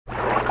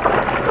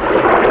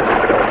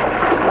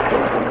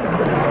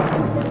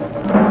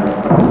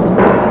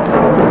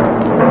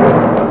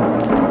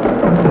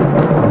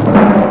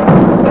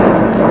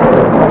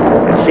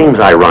seems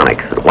ironic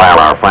that while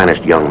our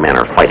finest young men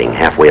are fighting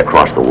halfway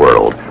across the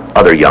world,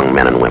 other young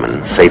men and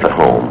women, safe at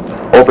home,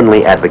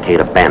 openly advocate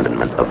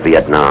abandonment of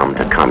Vietnam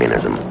to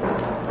communism.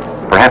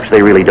 Perhaps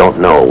they really don't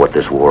know what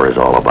this war is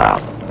all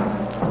about.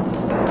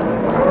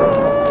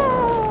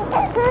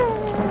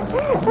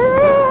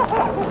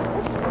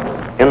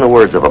 In the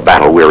words of a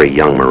battle-weary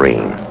young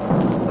Marine,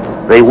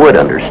 they would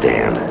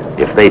understand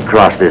if they'd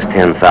cross this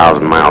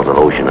 10,000 miles of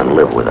ocean and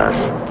live with us.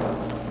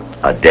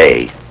 A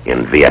day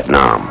in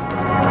Vietnam.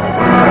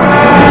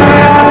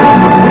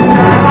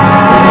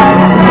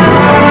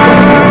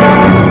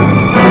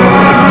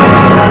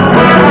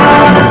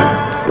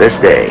 This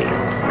day,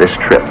 this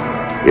trip,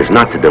 is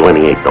not to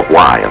delineate the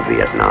why of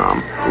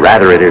Vietnam.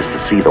 Rather, it is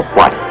to see the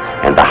what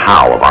and the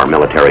how of our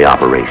military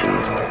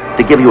operations,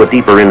 to give you a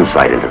deeper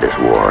insight into this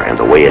war and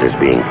the way it is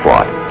being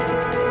fought.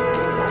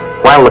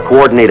 While the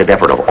coordinated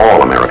effort of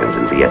all Americans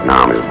in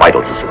Vietnam is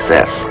vital to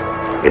success,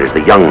 it is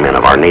the young men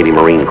of our Navy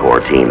Marine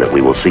Corps team that we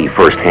will see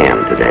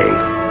firsthand today,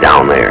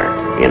 down there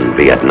in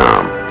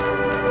Vietnam.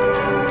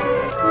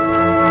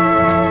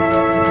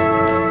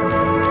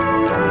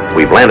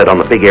 We've landed on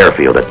the big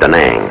airfield at Da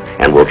Nang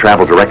and will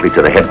travel directly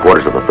to the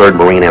headquarters of the 3rd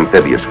Marine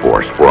Amphibious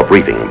Force for a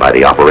briefing by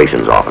the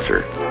operations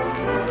officer.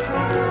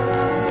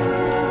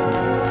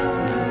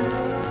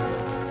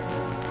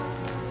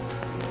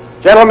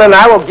 Gentlemen,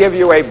 I will give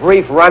you a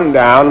brief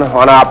rundown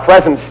on our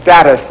present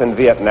status in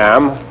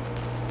Vietnam,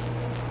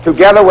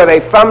 together with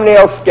a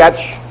thumbnail sketch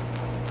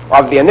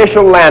of the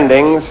initial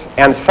landings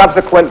and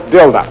subsequent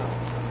buildup.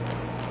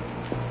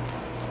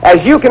 As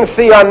you can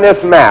see on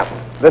this map,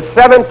 the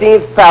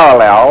 17th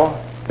parallel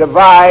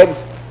divides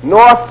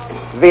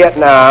North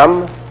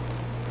Vietnam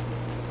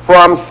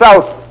from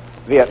South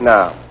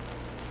Vietnam.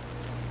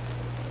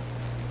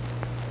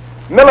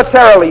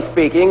 Militarily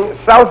speaking,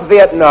 South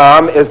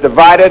Vietnam is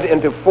divided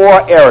into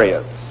 4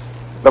 areas.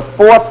 The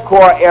 4th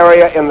Corps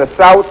area in the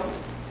south,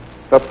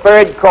 the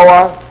 3rd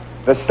Corps,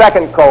 the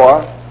 2nd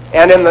Corps,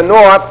 and in the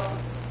north,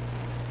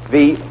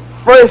 the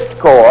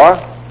 1st Corps,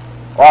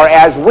 or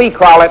as we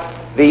call it,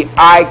 the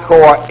I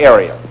Corps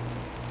area.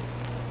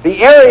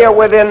 The area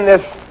within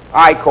this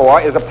I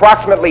Corps is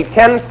approximately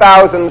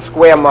 10,000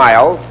 square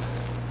miles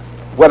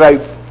with a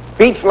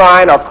beach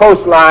line or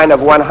coastline of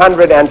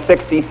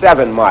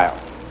 167 miles.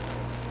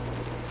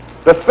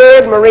 The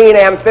 3rd Marine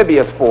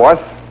Amphibious Force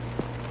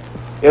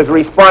is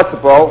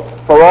responsible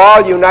for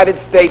all United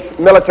States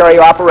military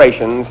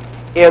operations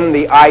in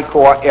the I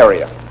Corps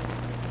area.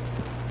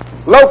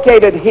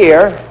 Located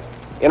here,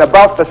 in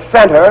about the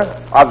center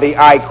of the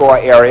I Corps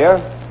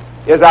area,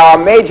 is our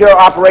major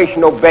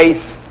operational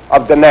base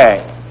of Da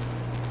Nang.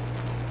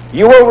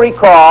 You will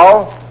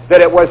recall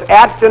that it was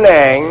at Da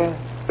Nang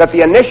that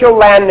the initial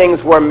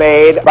landings were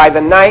made by the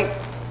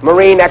 9th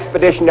Marine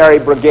Expeditionary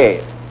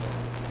Brigade.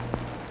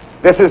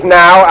 This is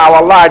now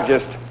our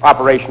largest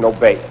operational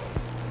base.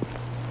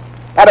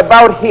 At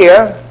about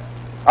here,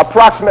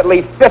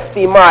 approximately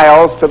 50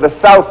 miles to the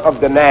south of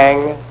Da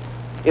Nang,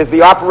 is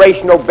the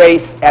operational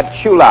base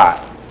at Chu Lai.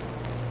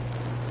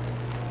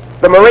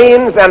 The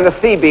Marines and the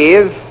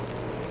Seabees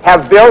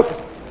have built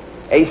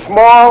a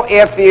small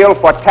airfield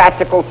for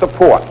tactical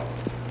support.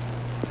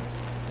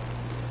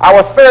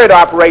 Our 3rd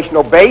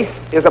operational base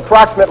is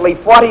approximately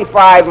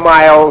 45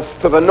 miles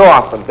to the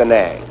north of Da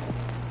Nang.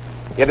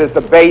 It is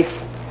the base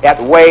at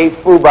Hue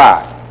Phu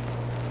Bai.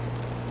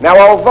 Now,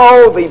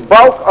 although the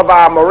bulk of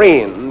our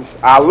Marines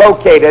are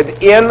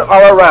located in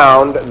or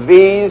around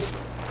these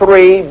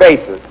 3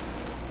 bases,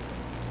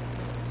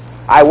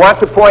 I want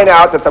to point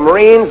out that the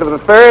Marines of the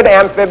 3rd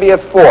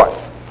Amphibious Force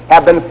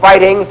have been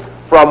fighting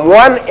from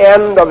one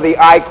end of the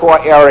I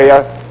Corps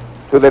area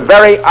to the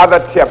very other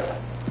tip.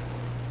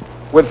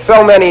 With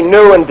so many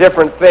new and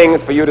different things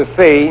for you to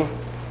see,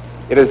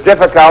 it is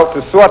difficult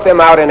to sort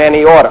them out in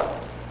any order.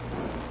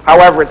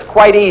 However, it's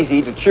quite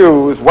easy to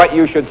choose what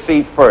you should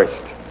see first.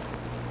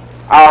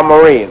 Our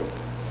Marines.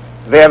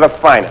 They're the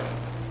finest.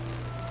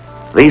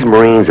 These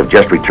Marines have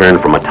just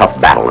returned from a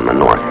tough battle in the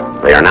north.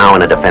 They are now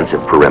in a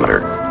defensive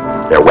perimeter.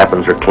 Their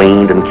weapons are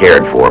cleaned and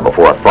cared for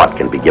before a thought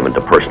can be given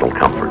to personal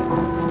comfort.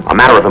 A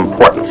matter of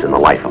importance in the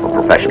life of a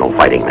professional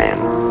fighting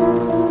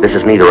man. This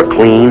is neither a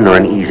clean nor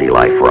an easy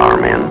life for our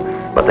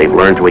men, but they've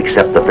learned to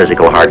accept the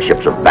physical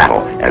hardships of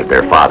battle as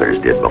their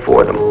fathers did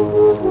before them.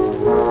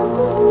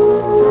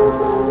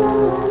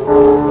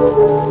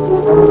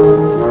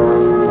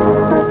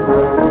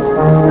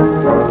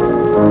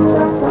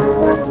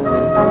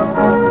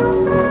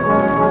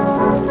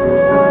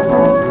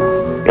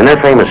 In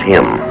their famous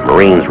hymn,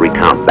 Marines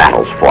recount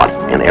battles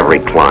fought in every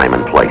clime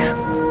and place.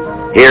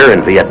 Here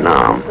in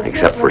Vietnam,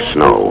 except for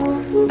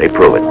snow, they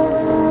prove it.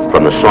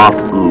 From the soft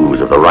ooze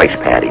of the rice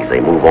paddies,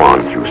 they move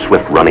on through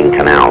swift-running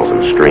canals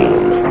and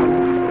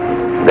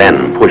streams.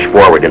 Then push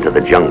forward into the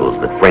jungles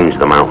that fringe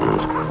the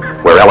mountains,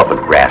 where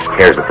elephant grass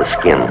tears at the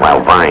skin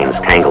while vines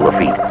tangle the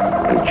feet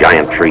and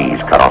giant trees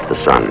cut off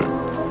the sun.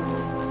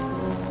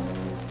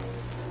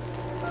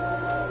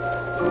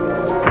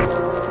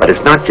 But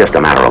it's not just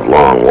a matter of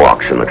long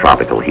walks in the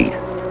tropical heat.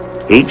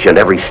 Each and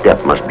every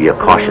step must be a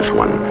cautious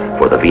one,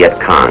 for the Viet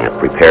Cong have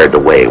prepared the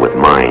way with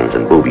mines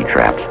and booby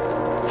traps.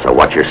 So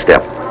watch your step.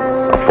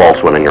 A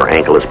false one in your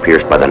ankle is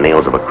pierced by the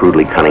nails of a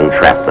crudely cunning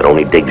trap that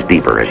only digs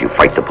deeper as you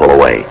fight to pull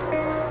away.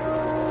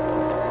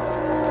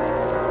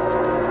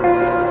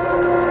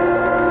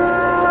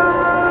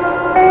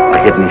 A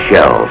hidden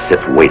shell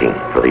sits waiting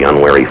for the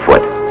unwary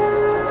foot.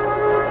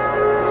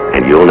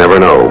 And you'll never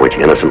know which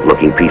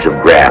innocent-looking piece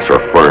of grass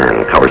or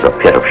fern covers a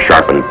pit of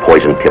sharpened,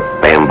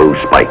 poison-tipped bamboo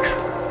spikes.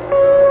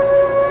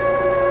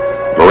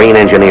 Marine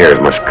engineers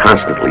must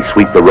constantly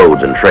sweep the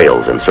roads and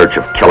trails in search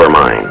of killer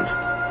mines.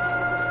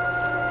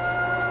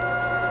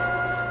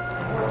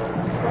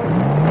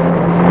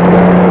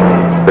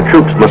 The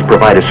troops must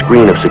provide a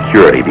screen of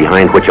security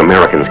behind which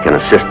Americans can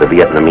assist the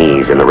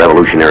Vietnamese in the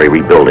revolutionary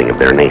rebuilding of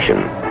their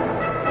nation.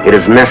 It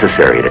is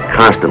necessary to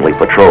constantly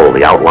patrol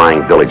the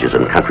outlying villages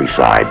and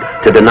countryside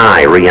to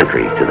deny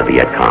re-entry to the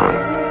Viet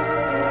Cong.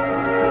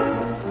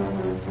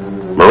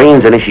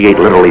 Marines initiate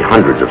literally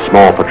hundreds of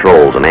small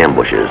patrols and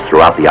ambushes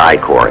throughout the I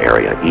Corps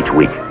area each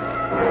week.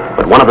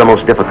 But one of the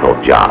most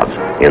difficult jobs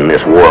in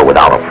this war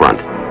without a front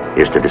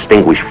is to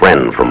distinguish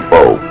friend from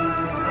foe.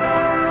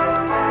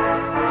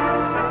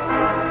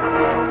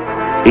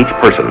 Each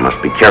person must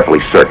be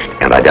carefully searched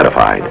and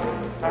identified.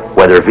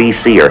 Whether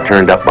VC are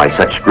turned up by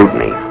such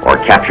scrutiny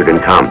or captured in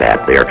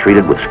combat, they are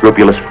treated with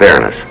scrupulous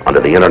fairness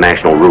under the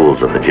international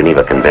rules of the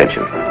Geneva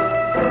Convention.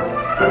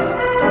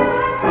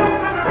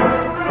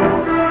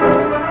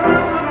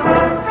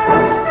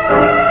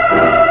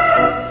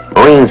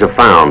 Marines have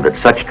found that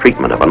such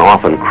treatment of an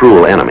often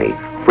cruel enemy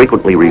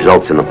frequently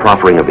results in the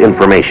proffering of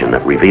information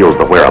that reveals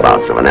the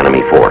whereabouts of an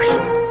enemy force.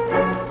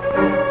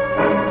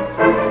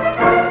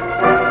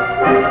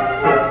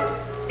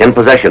 In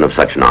possession of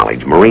such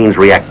knowledge, Marines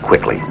react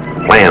quickly.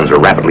 Plans are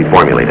rapidly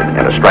formulated,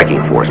 and a striking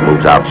force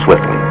moves out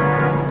swiftly.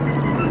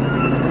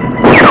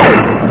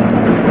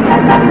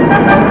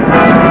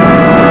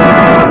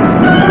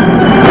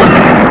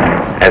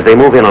 As they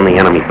move in on the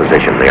enemy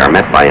position, they are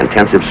met by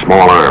intensive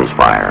small arms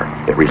fire.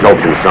 It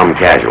results in some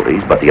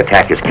casualties, but the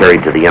attack is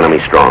carried to the enemy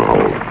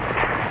stronghold.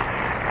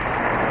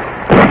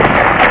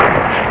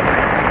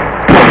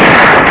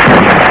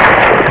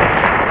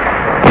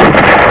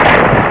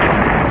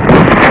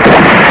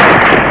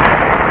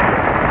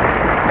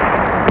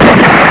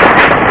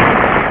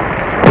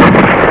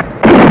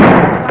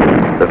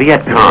 The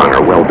Viet Cong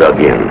are well dug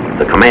in.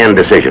 The command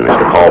decision is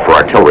to call for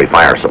artillery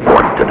fire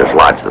support to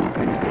dislodge them.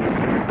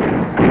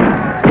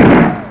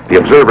 The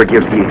observer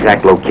gives the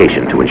exact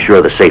location to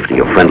ensure the safety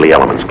of friendly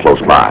elements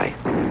close by.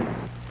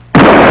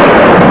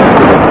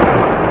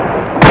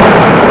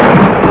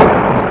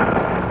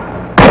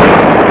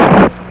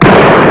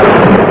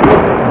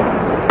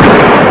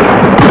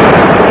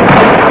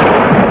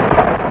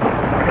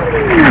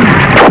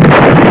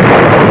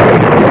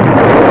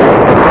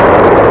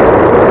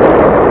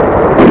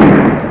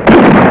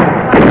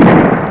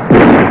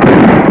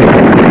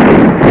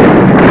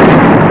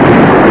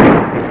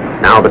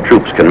 Now the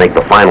troops can make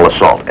the final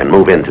assault and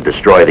move in to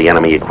destroy the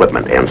enemy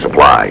equipment and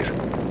supplies.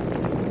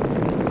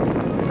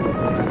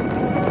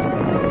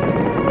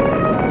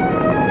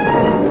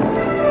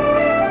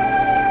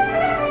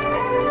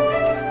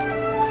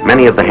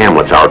 Many of the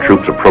hamlets our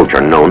troops approach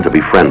are known to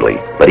be friendly,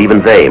 but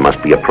even they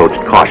must be approached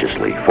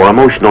cautiously, for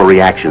emotional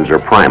reactions are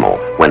primal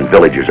when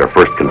villagers are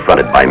first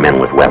confronted by men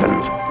with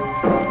weapons.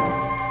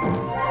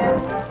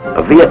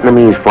 A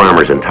Vietnamese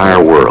farmer's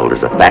entire world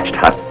is a thatched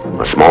hut,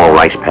 a small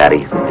rice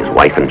paddy, his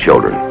wife and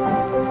children.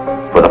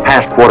 For the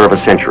past quarter of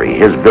a century,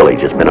 his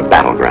village has been a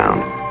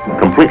battleground,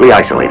 completely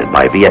isolated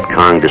by Viet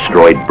Cong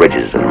destroyed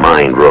bridges and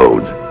mined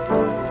roads.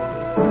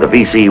 The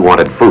VC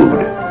wanted food.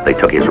 They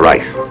took his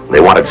rice. They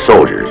wanted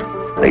soldiers.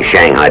 They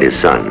shanghaied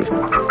his sons.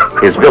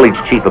 His village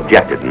chief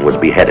objected and was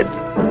beheaded.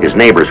 His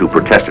neighbors who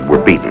protested were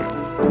beaten.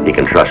 He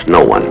can trust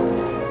no one.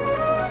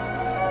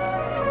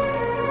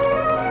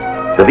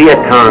 The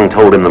Viet Cong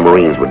told him the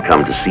Marines would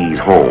come to seize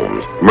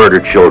homes, murder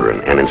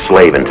children, and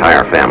enslave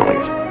entire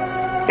families.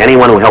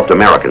 Anyone who helped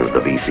Americans, the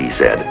VC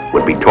said,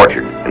 would be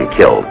tortured and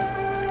killed.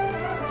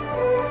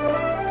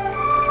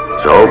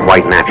 So,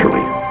 quite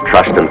naturally,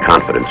 trust and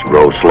confidence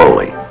grow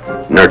slowly,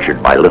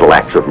 nurtured by little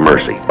acts of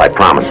mercy, by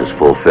promises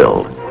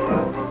fulfilled.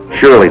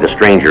 Surely the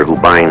stranger who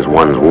binds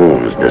one's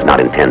wounds does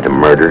not intend to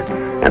murder,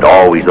 and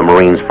always the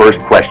Marine's first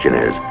question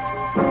is,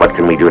 what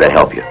can we do to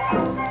help you?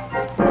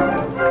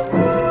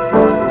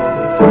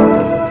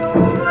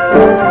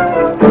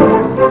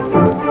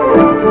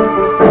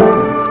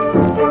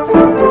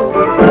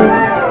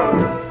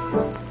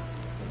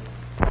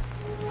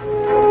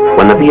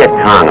 When the Viet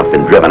Cong have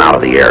been driven out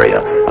of the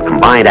area, a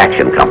combined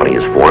action company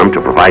is formed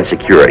to provide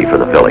security for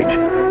the village.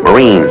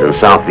 Marines and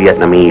South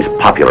Vietnamese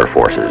popular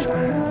forces,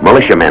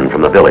 militiamen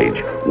from the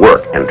village,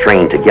 work and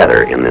train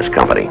together in this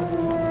company.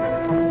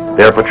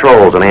 Their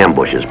patrols and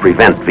ambushes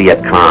prevent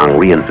Viet Cong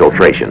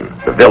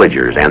reinfiltration. The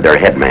villagers and their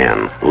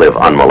headman live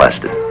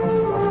unmolested.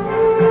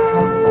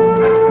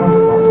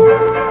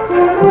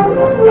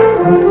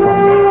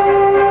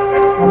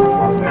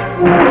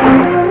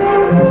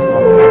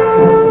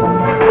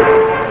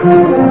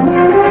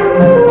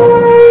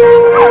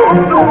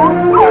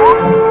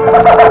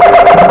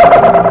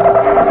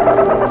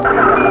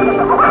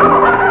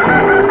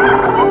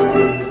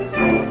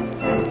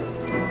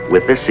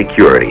 With this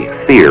security,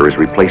 fear is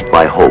replaced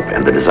by hope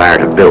and the desire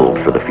to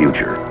build for the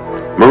future.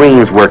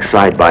 Marines work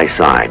side by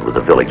side with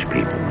the village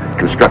people,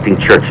 constructing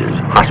churches,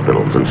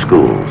 hospitals, and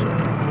schools.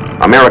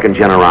 American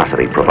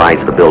generosity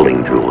provides the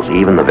building tools,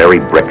 even the very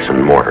bricks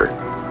and mortar.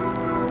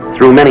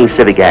 Through many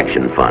civic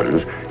action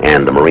funds,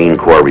 and the Marine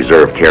Corps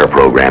Reserve Care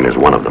Program is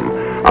one of them,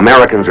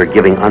 Americans are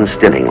giving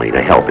unstintingly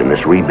to help in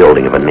this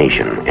rebuilding of a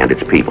nation and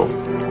its people.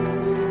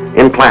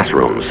 In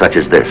classrooms such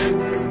as this,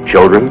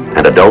 children,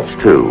 and adults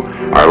too,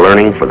 are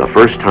learning for the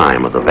first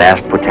time of the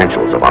vast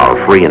potentials of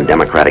our free and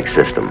democratic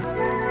system.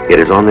 It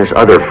is on this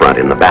other front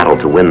in the battle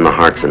to win the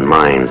hearts and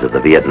minds of the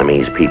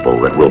Vietnamese people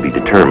that will be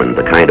determined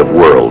the kind of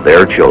world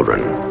their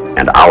children,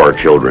 and our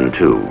children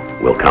too,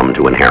 will come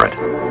to inherit.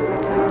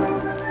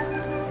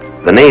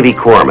 The Navy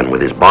corpsman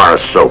with his bar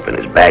of soap and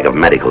his bag of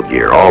medical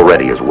gear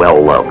already is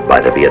well loved by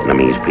the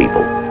Vietnamese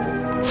people,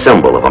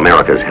 symbol of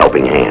America's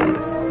helping hand.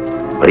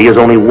 But he is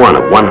only one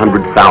of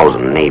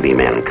 100,000 Navy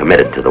men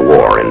committed to the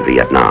war in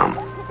Vietnam.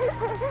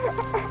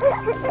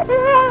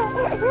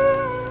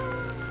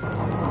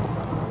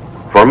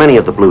 For many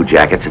of the Blue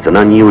Jackets, it's an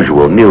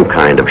unusual new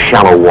kind of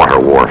shallow water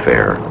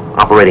warfare,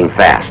 operating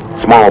fast,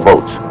 small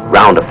boats,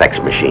 ground effects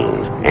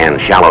machines, and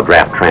shallow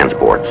draft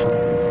transports.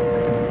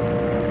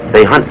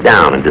 They hunt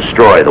down and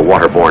destroy the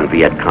waterborne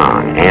Viet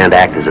Cong and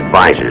act as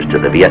advisors to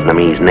the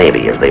Vietnamese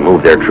Navy as they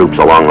move their troops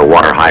along the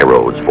water high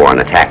roads for an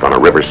attack on a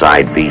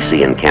riverside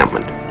VC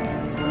encampment.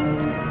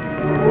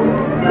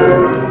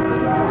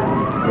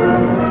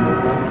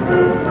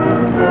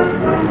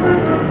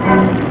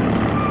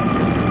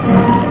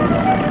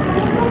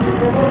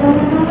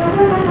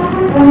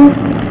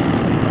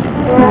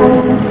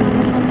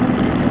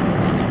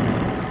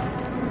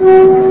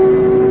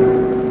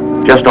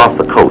 Just off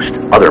the coast,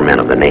 other men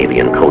of the Navy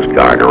and Coast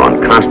Guard are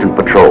on constant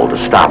patrol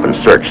to stop and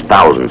search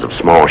thousands of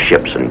small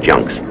ships and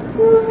junks.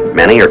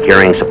 Many are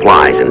carrying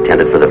supplies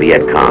intended for the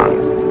Viet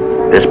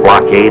Cong. This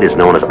blockade is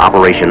known as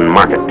Operation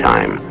Market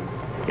Time.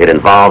 It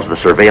involves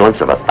the surveillance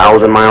of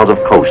 1,000 miles of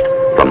coast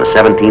from the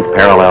 17th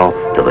parallel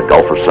to the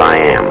Gulf of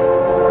Siam.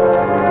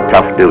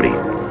 Tough duty,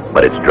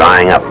 but it's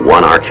drying up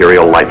one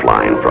arterial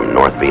lifeline from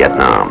North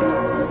Vietnam.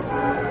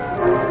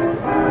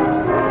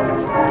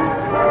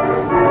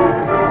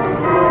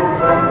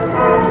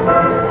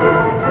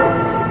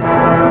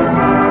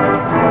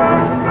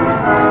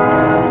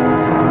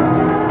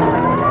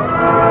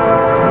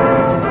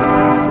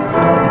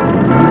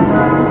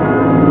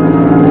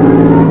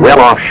 Well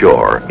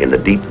offshore, in the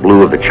deep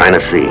blue of the China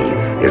Sea,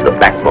 is the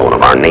backbone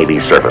of our Navy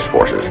surface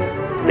forces,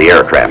 the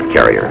aircraft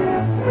carrier.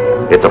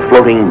 It's a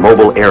floating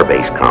mobile air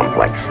base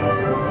complex.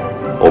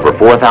 Over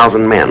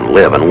 4,000 men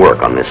live and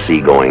work on this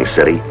seagoing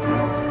city.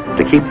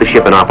 To keep the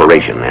ship in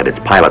operation and its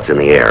pilots in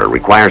the air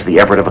requires the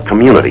effort of a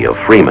community of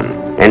freemen,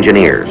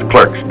 engineers,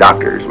 clerks,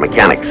 doctors,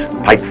 mechanics,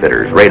 pipe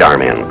fitters, radar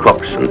men,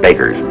 cooks, and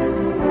bakers.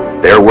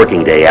 Their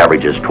working day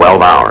averages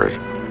 12 hours.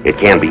 It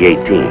can be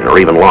 18 or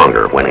even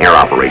longer when air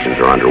operations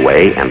are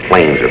underway and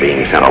planes are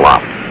being sent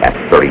aloft at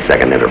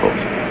 30-second intervals.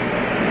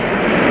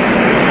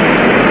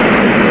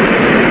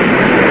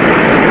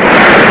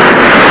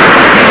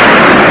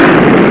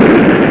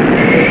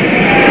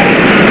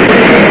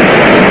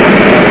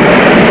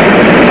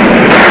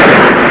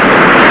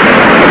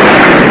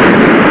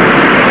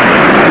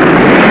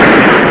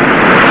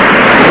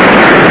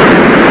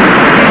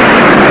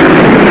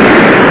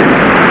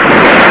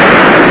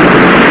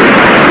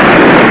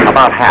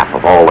 About half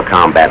of all the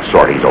combat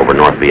sorties over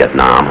North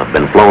Vietnam have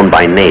been flown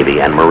by Navy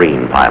and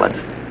Marine pilots.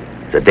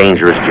 It's a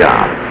dangerous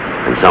job,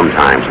 and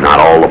sometimes not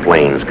all the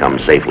planes come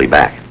safely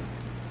back.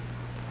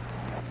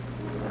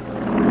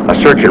 A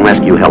search and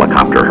rescue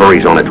helicopter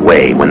hurries on its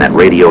way when that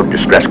radioed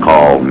distress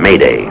call,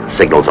 Mayday,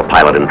 signals a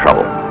pilot in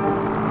trouble.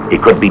 He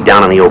could be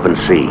down in the open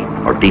sea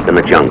or deep in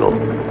the jungle.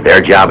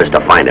 Their job is to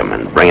find him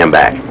and bring him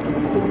back.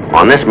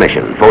 On this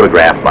mission,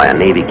 photographed by a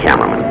Navy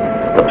cameraman,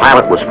 the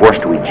pilot was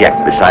forced to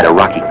eject beside a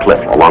rocky cliff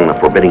along the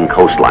forbidding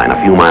coastline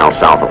a few miles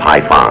south of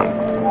Haiphong.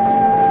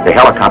 The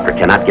helicopter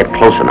cannot get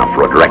close enough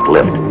for a direct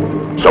lift,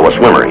 so a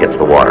swimmer hits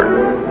the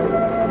water.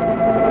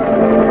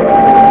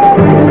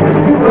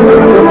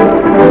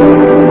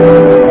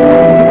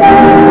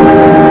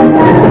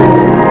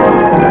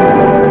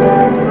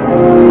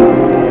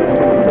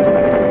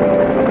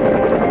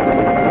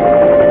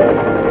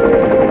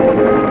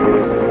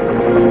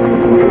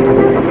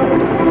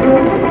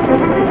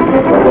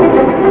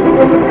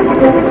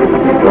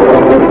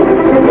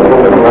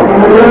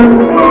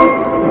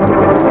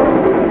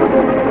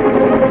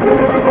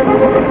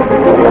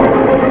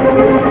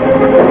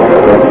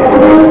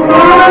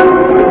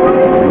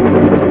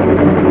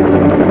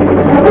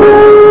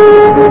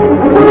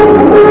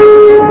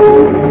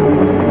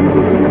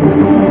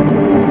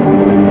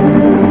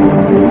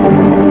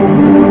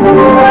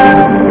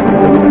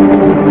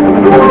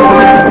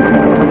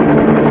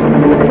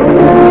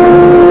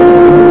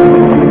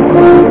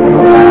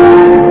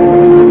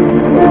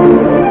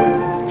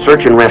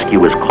 Search and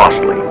rescue is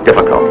costly,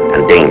 difficult,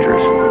 and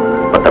dangerous,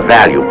 but the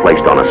value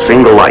placed on a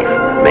single life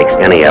makes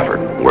any effort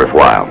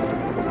worthwhile.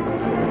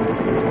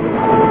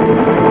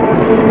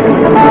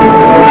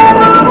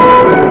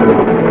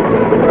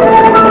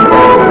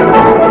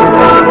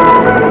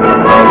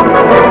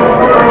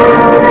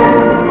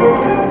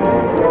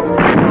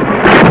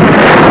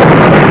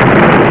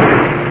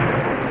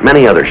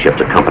 Many other ships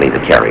accompany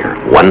the carrier.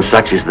 One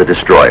such is the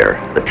destroyer,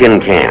 the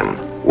tin can,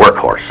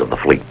 workhorse of the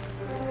fleet,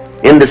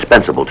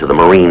 indispensable to the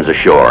Marines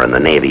ashore and the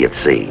Navy at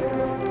sea.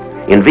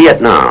 In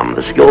Vietnam,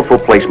 the skillful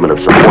placement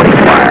of supporting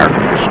fire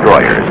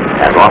destroyers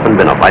has often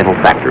been a vital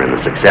factor in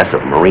the success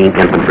of Marine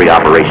infantry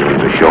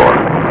operations ashore.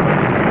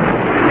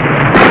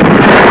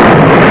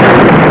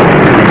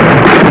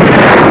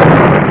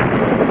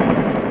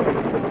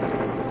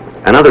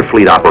 Another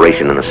fleet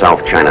operation in the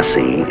South China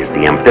Sea is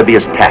the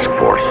Amphibious Task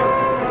Force.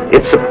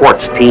 It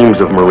supports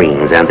teams of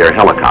Marines and their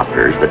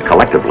helicopters that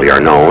collectively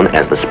are known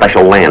as the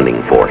Special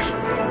Landing Force.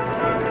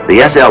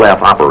 The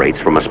SLF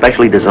operates from a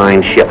specially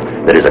designed ship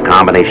that is a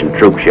combination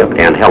troop ship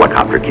and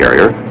helicopter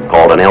carrier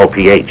called an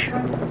LPH.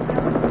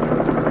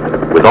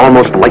 With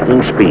almost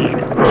lightning speed,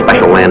 the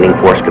Special Landing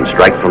Force can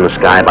strike from the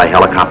sky by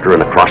helicopter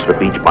and across the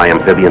beach by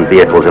amphibian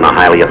vehicles in a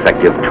highly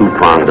effective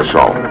two-pronged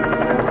assault.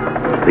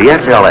 The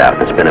SLF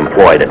has been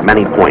employed at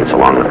many points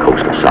along the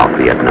coast of South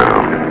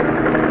Vietnam.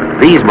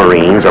 These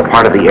Marines are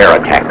part of the air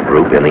attack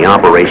group in the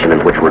operation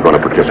in which we're going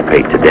to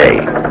participate today.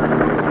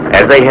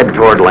 As they head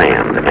toward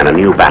land and a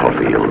new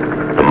battlefield,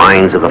 the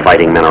minds of the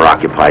fighting men are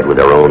occupied with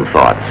their own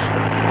thoughts,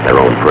 their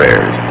own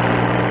prayers.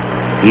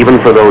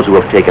 Even for those who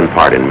have taken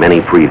part in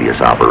many previous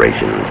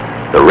operations,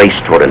 the race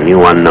toward a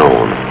new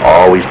unknown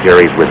always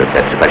carries with it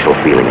that special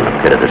feeling in the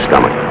pit of the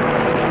stomach.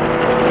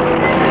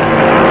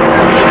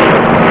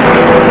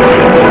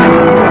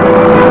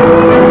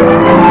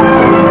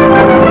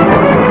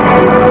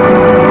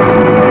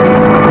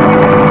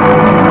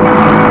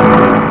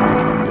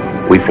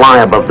 We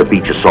fly above the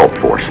beach assault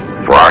force,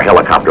 for our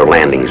helicopter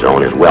landing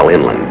zone is well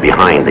inland,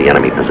 behind the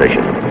enemy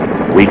position.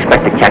 We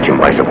expect to catch him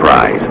by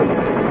surprise.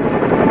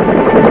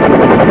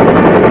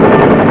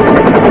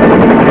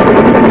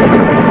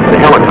 The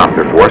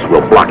helicopter force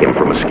will block him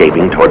from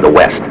escaping toward the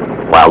west,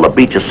 while the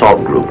beach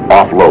assault group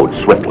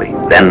offloads swiftly,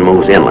 then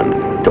moves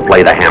inland to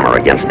play the hammer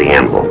against the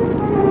anvil.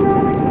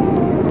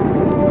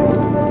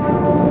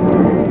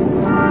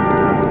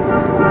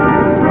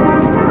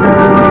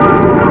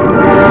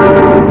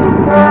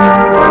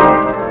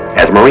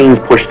 Marines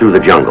push through the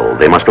jungle,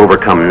 they must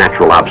overcome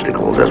natural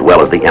obstacles as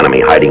well as the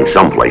enemy hiding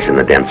someplace in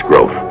the dense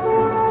growth.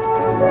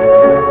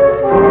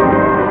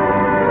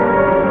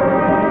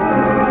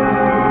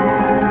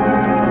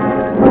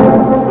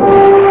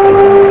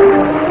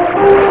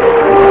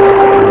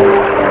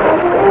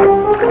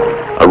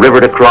 A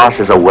river to cross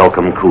is a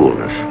welcome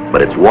coolness,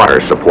 but its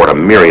waters support a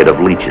myriad of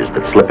leeches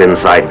that slip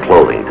inside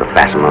clothing to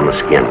fasten on the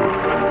skin.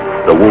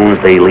 The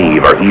wounds they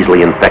leave are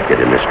easily infected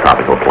in this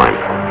tropical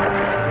climate.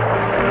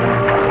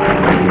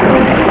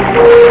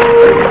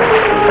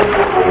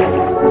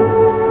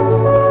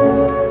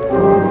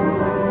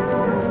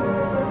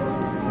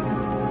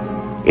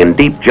 In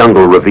deep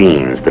jungle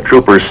ravines, the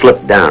troopers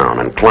slip down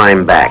and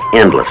climb back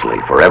endlessly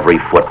for every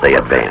foot they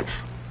advance.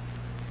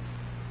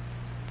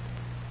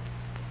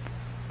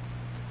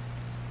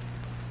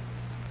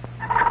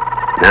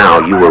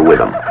 Now you are with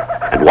them,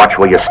 and watch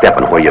where you step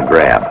and where you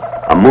grab.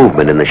 A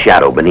movement in the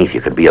shadow beneath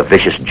you could be a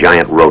vicious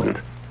giant rodent.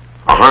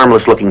 A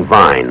harmless-looking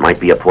vine might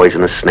be a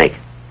poisonous snake.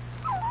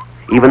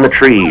 Even the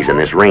trees in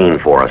this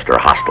rainforest are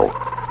hostile.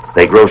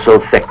 They grow so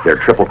thick their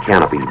triple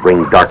canopies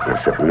bring darkness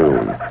at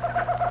noon.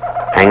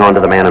 Hang on to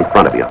the man in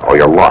front of you, or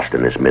you're lost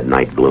in this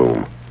midnight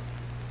gloom.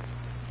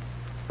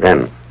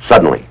 Then,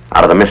 suddenly,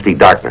 out of the misty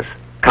darkness,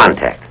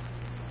 contact.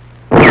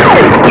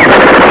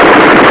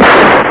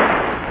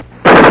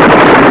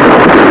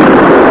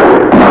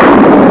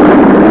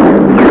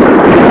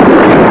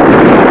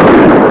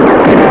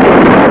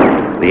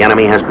 The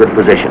enemy has good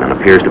position and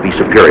appears to be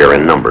superior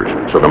in numbers,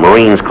 so the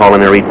Marines call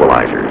in their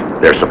equalizers,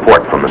 their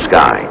support from the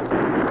sky.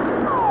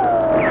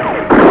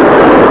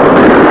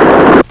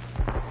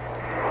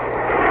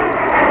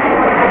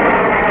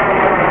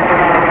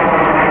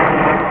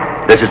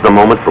 This is the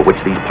moment for which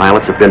these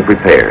pilots have been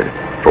prepared,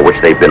 for which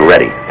they've been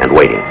ready and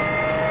waiting.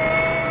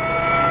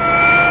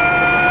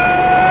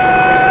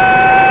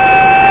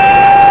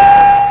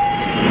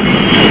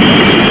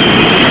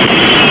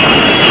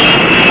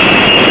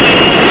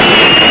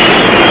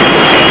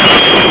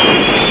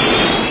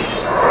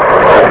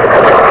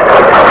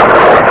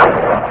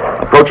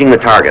 Approaching the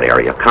target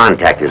area,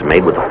 contact is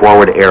made with the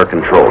forward air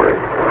controller.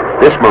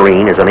 This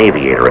Marine is an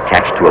aviator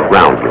attached to a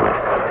ground unit.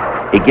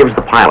 He gives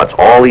the pilots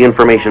all the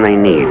information they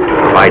need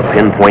to provide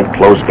pinpoint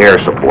close air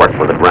support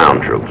for the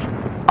ground troops,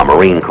 a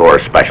Marine Corps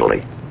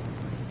specialty.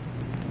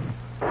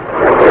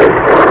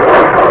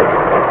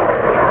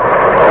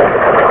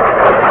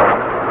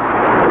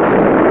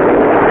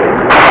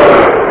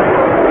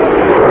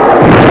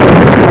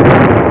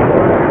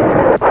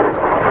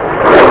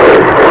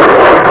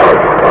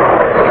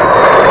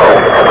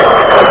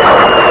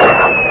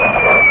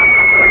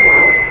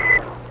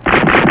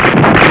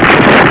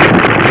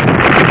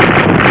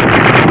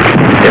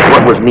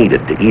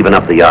 Needed to even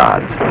up the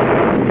odds,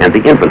 and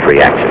the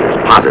infantry action is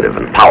positive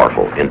and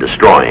powerful in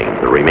destroying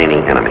the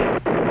remaining enemy.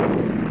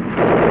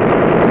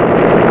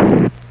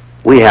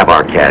 We have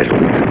our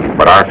casualties,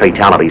 but our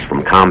fatalities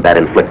from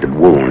combat-inflicted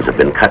wounds Marines have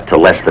been cut to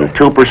less than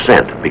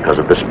 2% because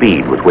of the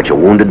speed with which a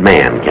wounded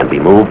man can be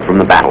moved from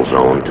the battle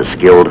zone to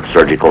skilled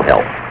surgical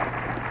help.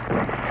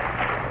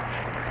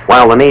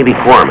 While the Navy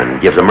corpsman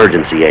gives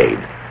emergency aid,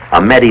 a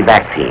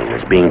medevac team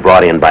is being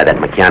brought in by that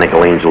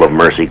mechanical angel of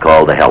mercy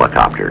called the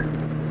helicopter.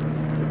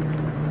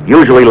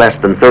 Usually less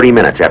than 30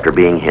 minutes after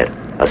being hit,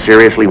 a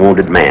seriously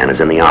wounded man is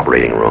in the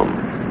operating room,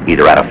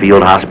 either at a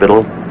field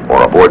hospital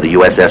or aboard the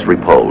USS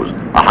Repose,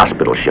 a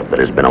hospital ship that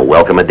has been a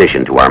welcome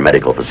addition to our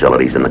medical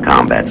facilities in the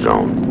combat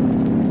zone.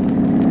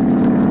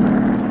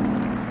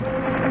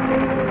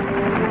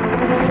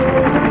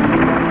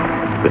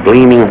 The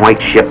gleaming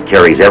white ship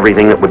carries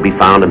everything that would be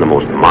found in the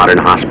most modern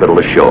hospital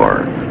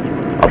ashore.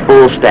 A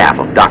full staff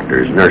of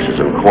doctors, nurses,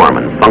 and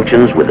corpsmen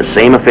functions with the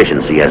same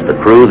efficiency as the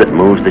crew that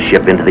moves the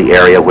ship into the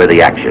area where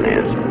the action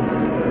is.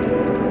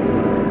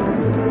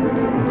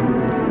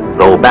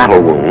 Though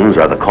battle wounds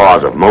are the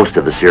cause of most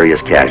of the serious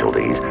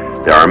casualties,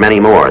 there are many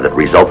more that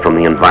result from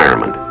the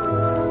environment.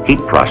 Heat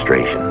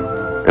prostration,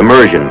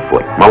 immersion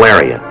foot,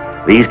 malaria.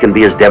 These can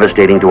be as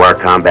devastating to our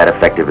combat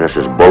effectiveness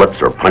as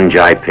bullets or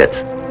fungi pits.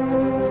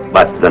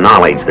 But the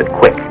knowledge that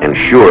quick and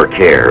sure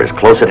care is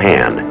close at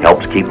hand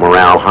helps keep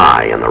morale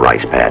high in the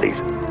rice paddies.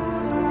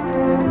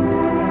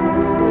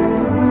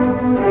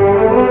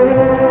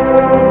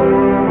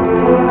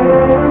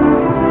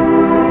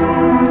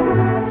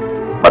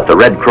 But the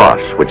Red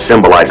Cross, which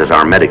symbolizes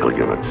our medical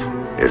units,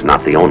 is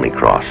not the only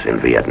cross in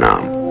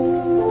Vietnam.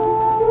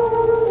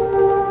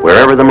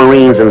 Wherever the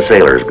Marines and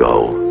sailors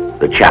go,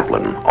 the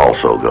chaplain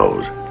also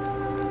goes.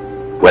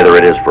 Whether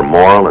it is for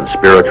moral and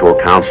spiritual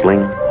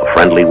counseling, a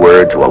friendly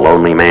word to a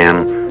lonely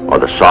man, or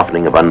the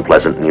softening of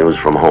unpleasant news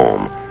from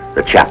home,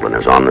 the chaplain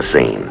is on the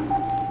scene.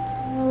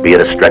 Be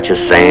it a stretch of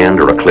sand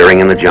or a clearing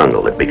in the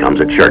jungle, it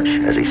becomes a church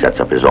as he sets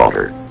up his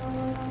altar.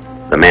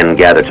 The men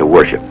gather to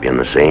worship in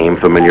the same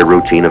familiar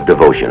routine of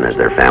devotion as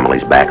their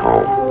families back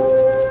home.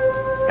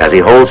 As he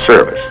holds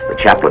service, the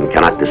chaplain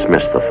cannot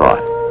dismiss the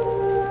thought,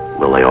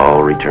 will they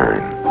all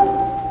return?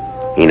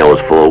 He knows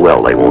full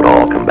well they won't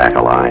all come back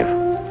alive.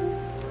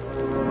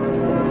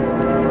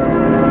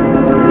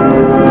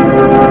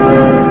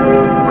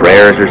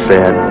 Prayers are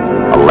said,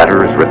 a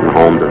letter is written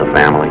home to the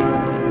family,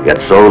 yet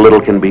so little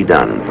can be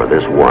done for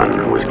this one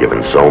who was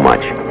given so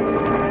much.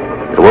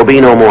 There will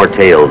be no more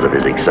tales of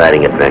his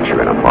exciting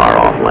adventure in a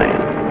far-off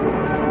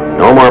land.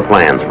 No more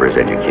plans for his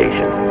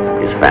education,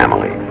 his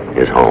family,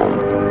 his home.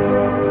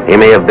 He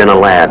may have been a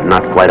lad,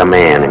 not quite a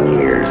man in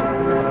years,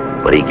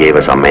 but he gave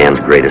us a man's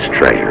greatest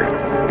treasure,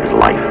 his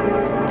life,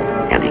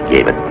 and he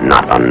gave it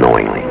not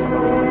unknowingly.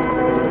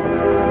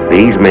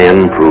 These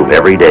men prove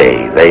every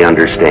day they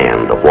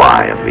understand the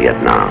why of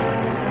Vietnam.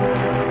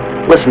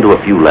 Listen to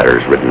a few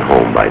letters written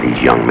home by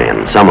these young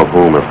men, some of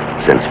whom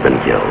have since been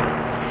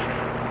killed.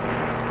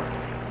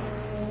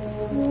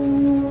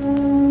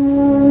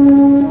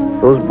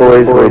 Those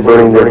boys who are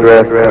burning their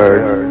draft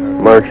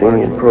cards,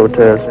 marching in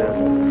protest,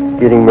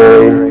 getting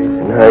married,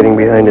 and hiding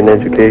behind an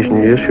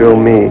education just show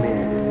me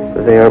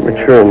that they aren't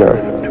mature enough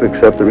to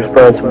accept the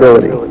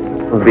responsibility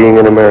of being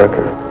an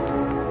American,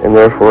 and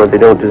therefore they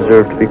don't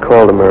deserve to be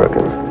called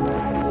Americans.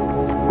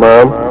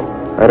 Mom,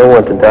 I don't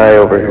want to die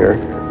over here,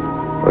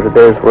 but if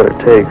there's what it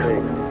takes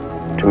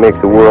to make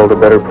the world a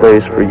better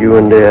place for you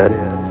and Dad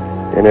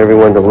and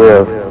everyone to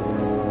live,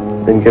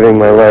 then giving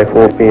my life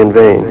won't be in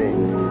vain.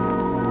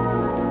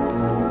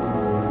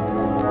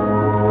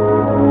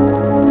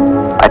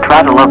 I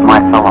try to love my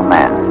fellow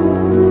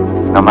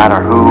man, no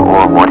matter who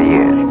or what he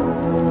is.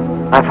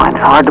 I find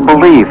it hard to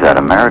believe that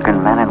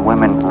American men and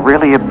women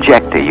really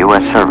object to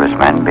U.S.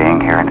 servicemen being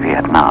here in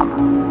Vietnam.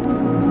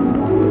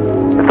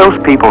 If those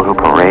people who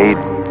parade,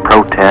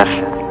 protest,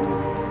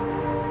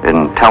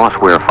 and tell us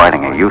we're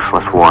fighting a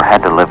useless war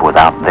had to live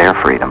without their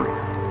freedom,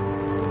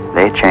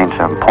 they change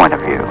their point of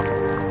view.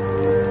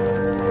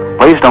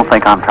 Please don't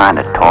think I'm trying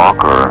to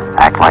talk or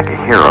act like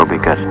a hero,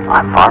 because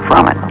I'm far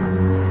from it.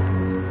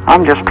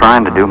 I'm just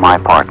trying to do my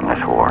part in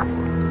this war.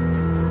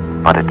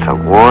 But it's a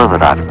war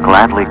that I'd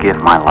gladly give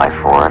my life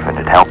for if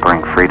it'd help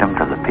bring freedom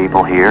to the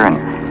people here and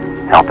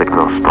help it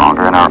grow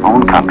stronger in our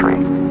own country.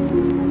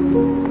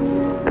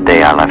 The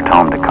day I left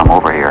home to come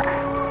over here,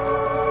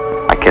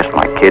 I kissed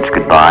my kids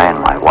goodbye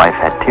and my wife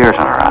had tears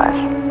in her eyes.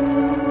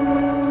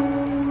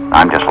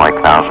 I'm just like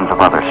thousands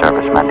of other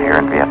servicemen here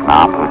in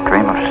Vietnam who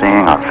dream of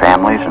seeing our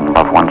families and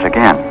loved ones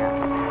again.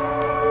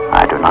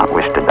 I do not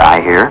wish to die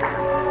here,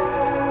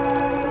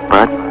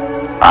 but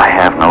I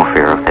have no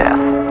fear of death.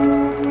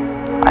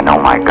 I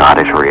know my God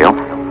is real,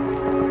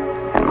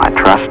 and my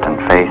trust and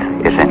faith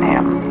is in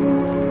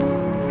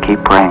Him.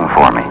 Keep praying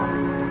for me,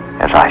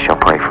 as I shall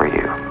pray for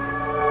you.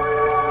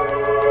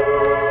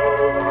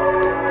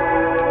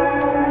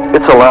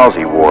 It's a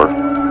lousy war,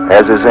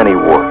 as is any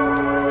war,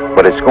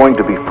 but it's going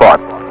to be fought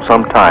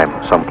sometime,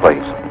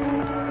 someplace.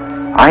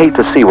 I hate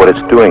to see what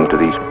it's doing to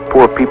these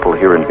poor people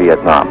here in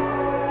Vietnam,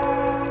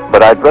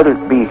 but I'd rather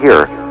be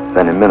here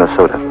than in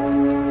Minnesota.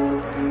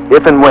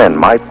 If and when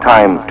my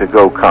time to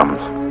go comes,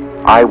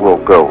 I will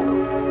go.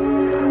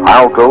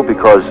 I'll go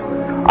because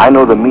I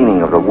know the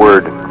meaning of the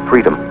word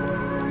freedom.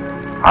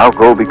 I'll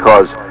go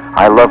because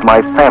I love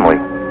my family,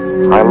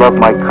 I love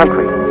my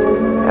country,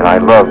 and I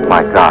love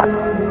my God.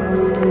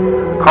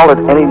 Call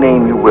it any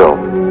name you will,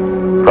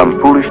 from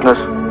foolishness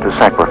to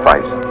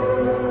sacrifice,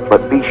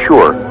 but be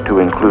sure to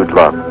include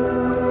love.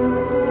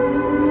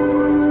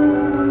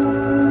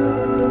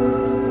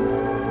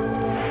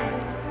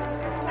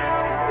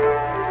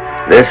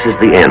 This is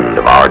the end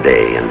of our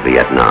day in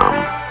Vietnam.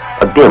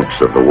 A glimpse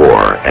of the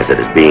war as it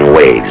is being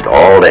waged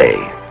all day,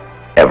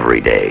 every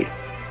day,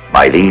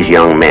 by these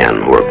young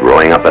men who are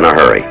growing up in a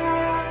hurry.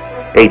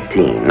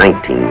 18,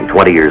 19,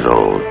 20 years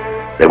old.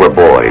 They were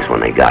boys when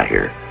they got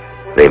here.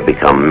 They've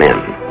become men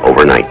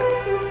overnight.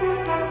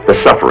 The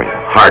suffering,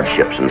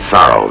 hardships, and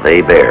sorrow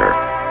they bear,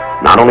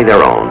 not only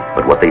their own,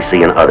 but what they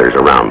see in others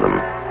around them,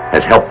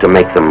 has helped to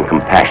make them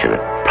compassionate,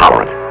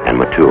 tolerant, and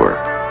mature.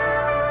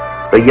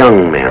 The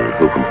young men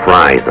who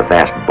comprise the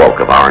vast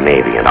bulk of our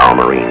Navy and our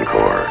Marine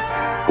Corps,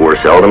 who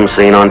are seldom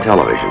seen on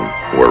television,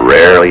 who are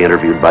rarely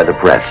interviewed by the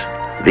press,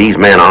 these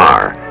men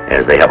are,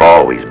 as they have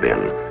always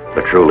been,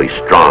 the truly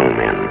strong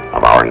men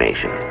of our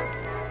nation.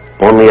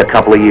 Only a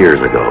couple of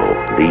years ago,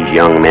 these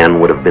young men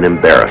would have been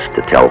embarrassed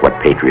to tell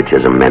what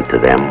patriotism meant to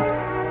them,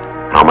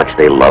 how much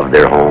they loved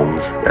their homes,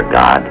 their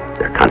God,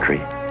 their country.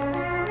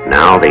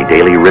 Now they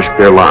daily risk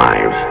their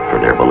lives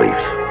for their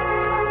beliefs.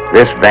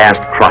 This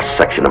vast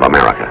cross-section of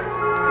America,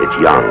 its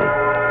young,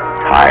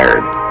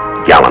 tired,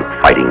 gallant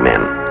fighting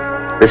men.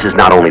 This is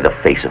not only the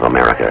face of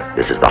America,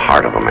 this is the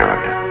heart of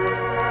America.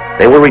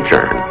 They will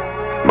return,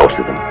 most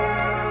of them,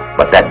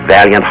 but that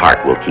valiant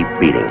heart will keep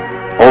beating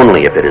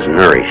only if it is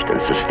nourished and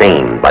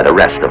sustained by the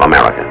rest of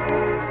America.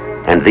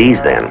 And these,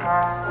 then,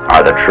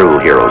 are the true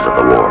heroes of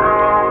the war,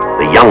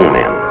 the young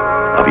men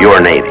of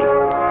your Navy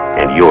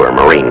and your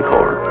Marine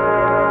Corps.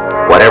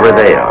 Whatever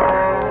they are,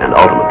 and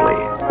ultimately,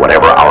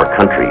 whatever our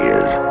country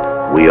is,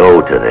 we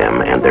owe to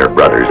them and their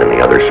brothers in the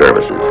other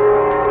services,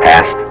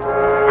 past,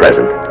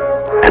 present,